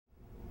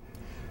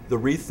The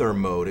Retherm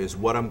mode is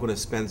what I'm going to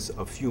spend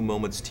a few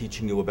moments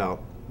teaching you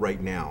about right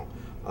now.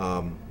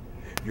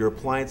 Your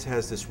appliance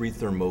has this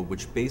Retherm mode,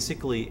 which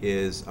basically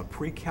is a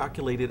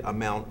pre-calculated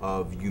amount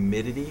of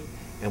humidity,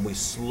 and we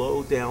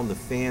slow down the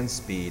fan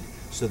speed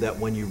so that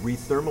when you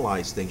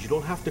rethermalize things, you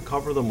don't have to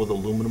cover them with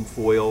aluminum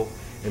foil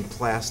and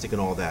plastic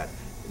and all that.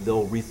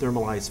 They'll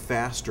rethermalize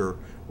faster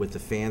with the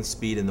fan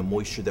speed and the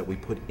moisture that we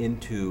put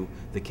into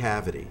the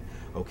cavity.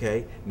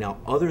 Okay? Now,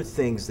 other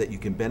things that you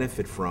can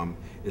benefit from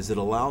is it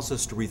allows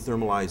us to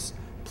rethermalize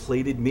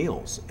plated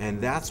meals,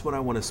 and that's what I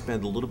want to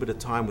spend a little bit of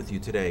time with you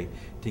today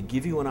to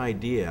give you an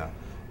idea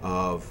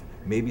of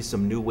maybe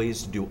some new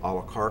ways to do a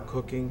la carte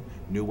cooking,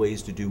 new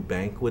ways to do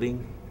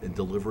banqueting and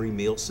delivery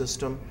meal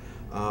system.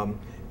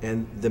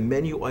 And the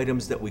menu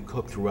items that we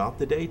cook throughout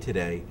the day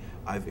today,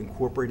 I've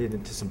incorporated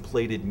into some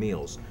plated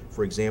meals.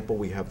 For example,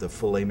 we have the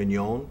filet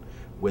mignon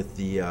with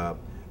the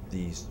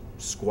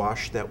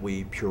squash that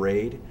we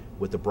pureed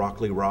with the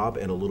broccoli rabe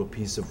and a little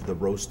piece of the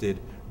roasted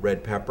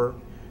red pepper.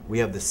 We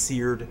have the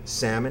seared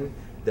salmon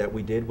that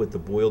we did with the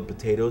boiled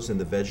potatoes and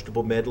the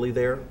vegetable medley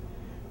there.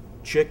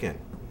 Chicken,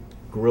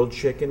 grilled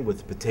chicken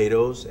with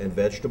potatoes and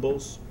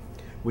vegetables.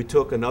 We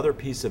took another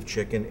piece of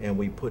chicken and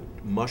we put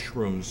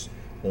mushrooms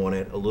on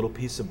it, a little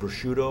piece of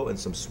prosciutto and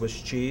some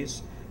Swiss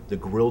cheese, the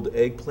grilled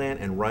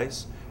eggplant and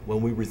rice. When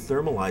we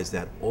rethermalize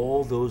that,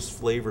 all those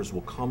flavors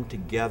will come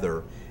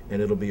together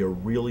and it'll be a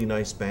really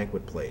nice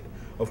banquet plate.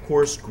 Of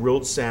course,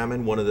 grilled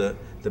salmon, one of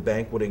the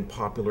banqueting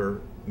popular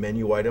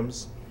menu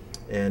items.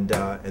 And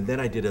then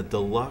I did a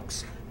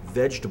deluxe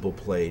vegetable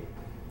plate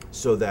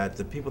so that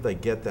the people that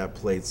get that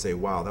plate say,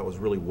 wow, that was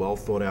really well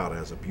thought out. It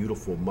has a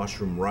beautiful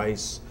mushroom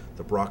rice,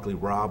 the broccoli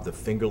rabe, the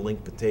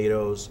fingerling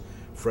potatoes,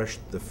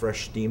 the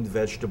fresh steamed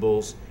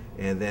vegetables,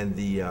 and then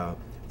the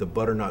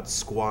butternut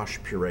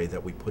squash puree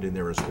that we put in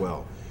there as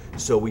well.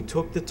 So we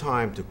took the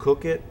time to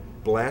cook it,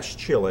 blast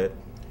chill it,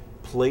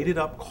 plate it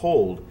up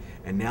cold,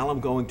 and now I'm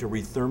going to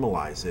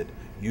rethermalize it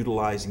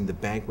utilizing the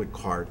banquet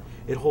cart.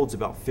 It holds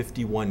about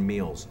 51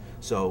 meals.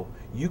 So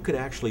you could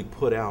actually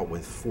put out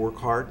with 4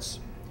 carts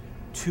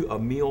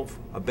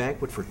a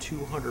banquet for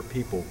 200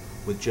 people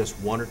with just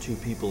 1 or 2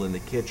 people in the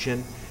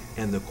kitchen,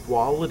 and the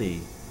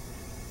quality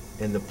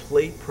and the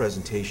plate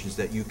presentations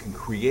that you can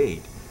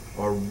create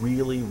are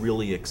really,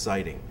 really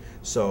exciting.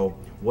 So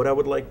what I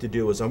would like to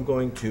do is I'm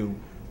going to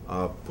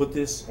put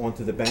this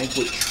onto the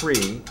banquet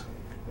tree,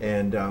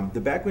 and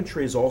the banquet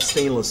tree is all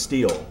stainless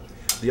steel.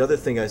 The other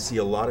thing I see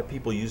a lot of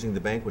people using the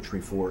banquet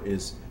tree for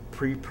is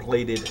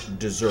pre-plated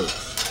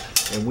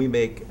desserts, and we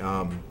make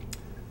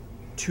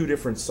 2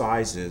 different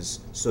sizes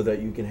so that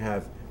you can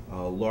have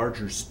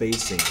larger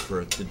spacing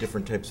for the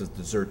different types of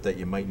dessert that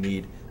you might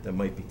need that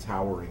might be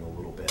towering a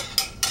little bit.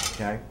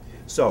 Okay,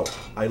 so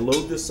I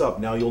load this up.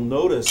 Now you'll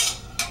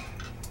notice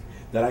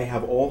that I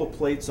have all the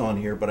plates on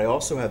here, but I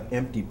also have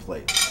empty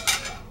plates.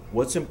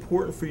 What's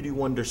important for you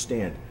to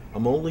understand,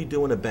 I'm only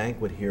doing a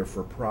banquet here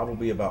for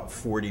probably about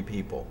 40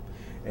 people,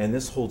 and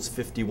this holds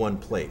 51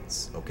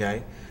 plates,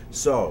 okay?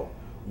 So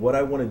what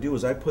I want to do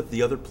is I put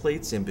the other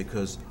plates in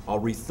because I'll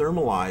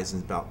rethermalize in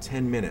about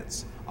 10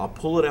 minutes. I'll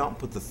pull it out and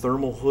put the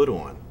thermal hood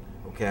on,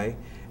 okay?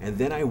 And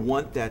then I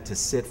want that to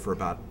sit for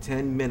about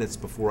 10 minutes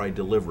before I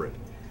deliver it.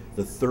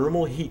 The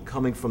thermal heat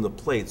coming from the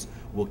plates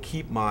will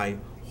keep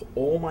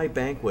all my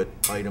banquet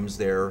items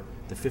there,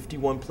 the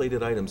 51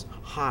 plated items,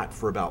 hot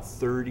for about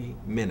 30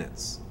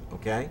 minutes,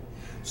 okay?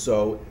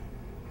 So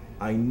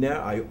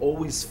I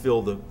always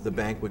fill the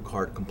banquet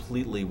cart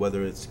completely,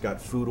 whether it's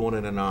got food on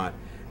it or not.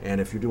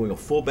 And if you're doing a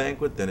full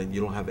banquet, then you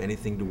don't have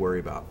anything to worry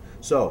about.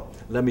 So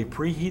let me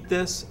preheat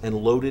this and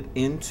load it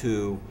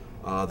into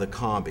the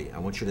combi. I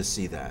want you to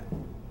see that.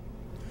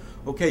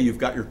 Okay, you've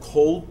got your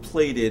cold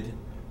plated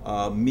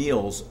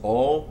meals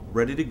all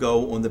ready to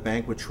go on the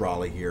banquet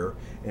trolley here,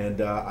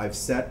 and I've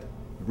set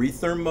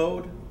Retherm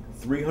mode,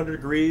 300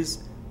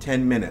 degrees,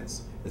 10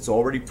 minutes. It's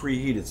already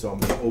preheated, so I'm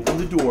going to open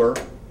the door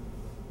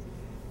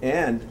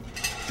and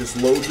just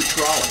load the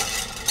trolley.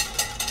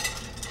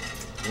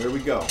 There we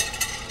go.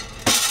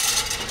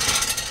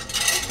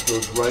 It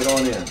goes right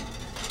on in.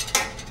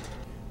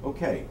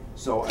 Okay,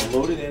 so I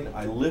load it in,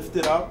 I lift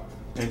it up,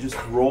 and just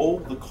roll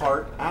the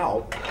cart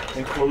out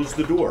and close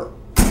the door.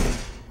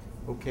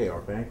 Okay,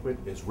 our banquet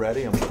is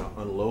ready. I'm going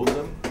to unload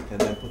them and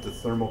then put the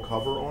thermal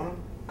cover on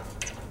them.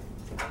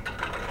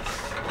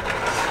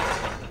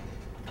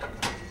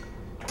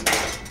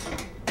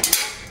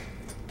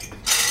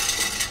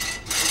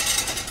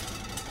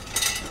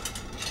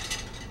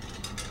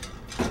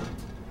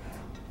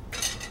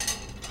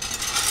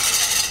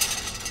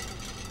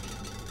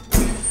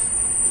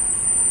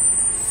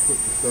 Put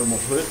the thermal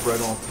hood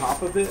right on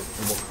top of it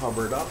and we'll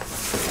cover it up.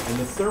 And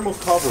the thermal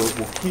cover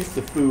will keep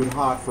the food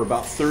hot for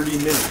about 30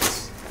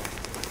 minutes.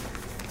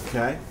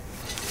 Okay?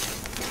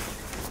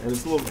 And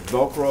it's a little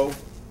Velcro.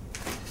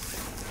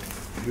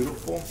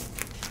 Beautiful.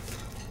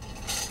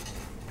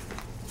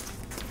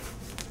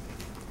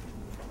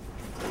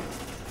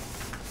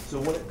 So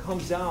when it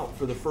comes out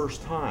for the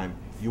first time,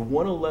 you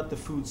want to let the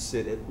food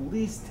sit at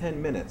least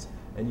 10 minutes.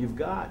 And you've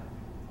got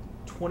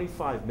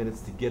 25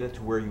 minutes to get it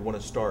to where you want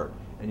to start.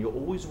 And you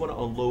always want to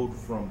unload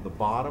from the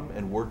bottom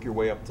and work your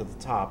way up to the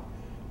top,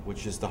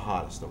 which is the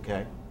hottest,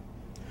 okay?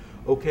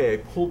 Okay, I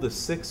pulled the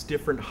 6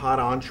 different hot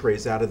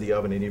entrees out of the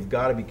oven, and you've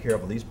got to be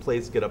careful. These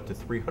plates get up to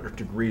 300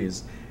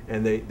 degrees,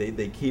 and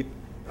they keep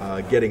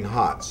getting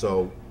hot.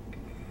 So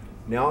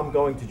now I'm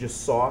going to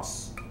just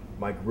sauce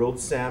my grilled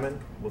salmon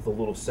with a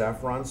little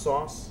saffron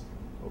sauce,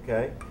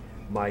 okay?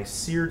 My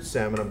seared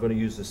salmon, I'm going to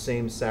use the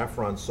same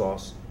saffron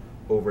sauce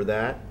over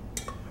that.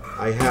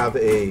 I have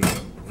a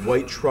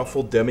white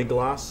truffle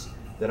demi-glace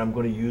that I'm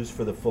going to use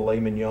for the filet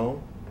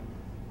mignon,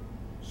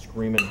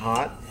 screaming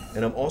hot.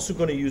 And I'm also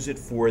going to use it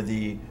for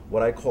the,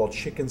 what I call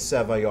chicken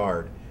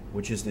savoyard,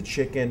 which is the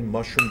chicken,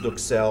 mushroom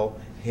duxelle,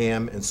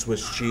 ham, and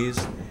Swiss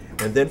cheese.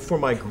 And then for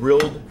my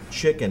grilled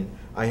chicken,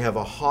 I have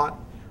a hot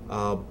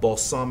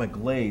balsamic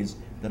glaze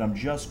that I'm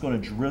just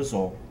going to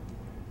drizzle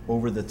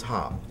over the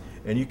top.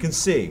 And you can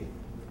see,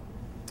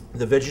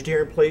 the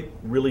vegetarian plate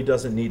really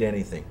doesn't need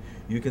anything.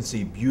 You can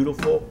see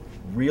beautiful,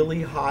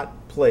 really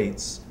hot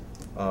plates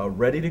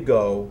ready to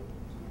go,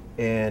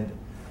 and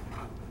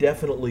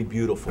definitely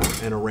beautiful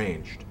and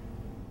arranged.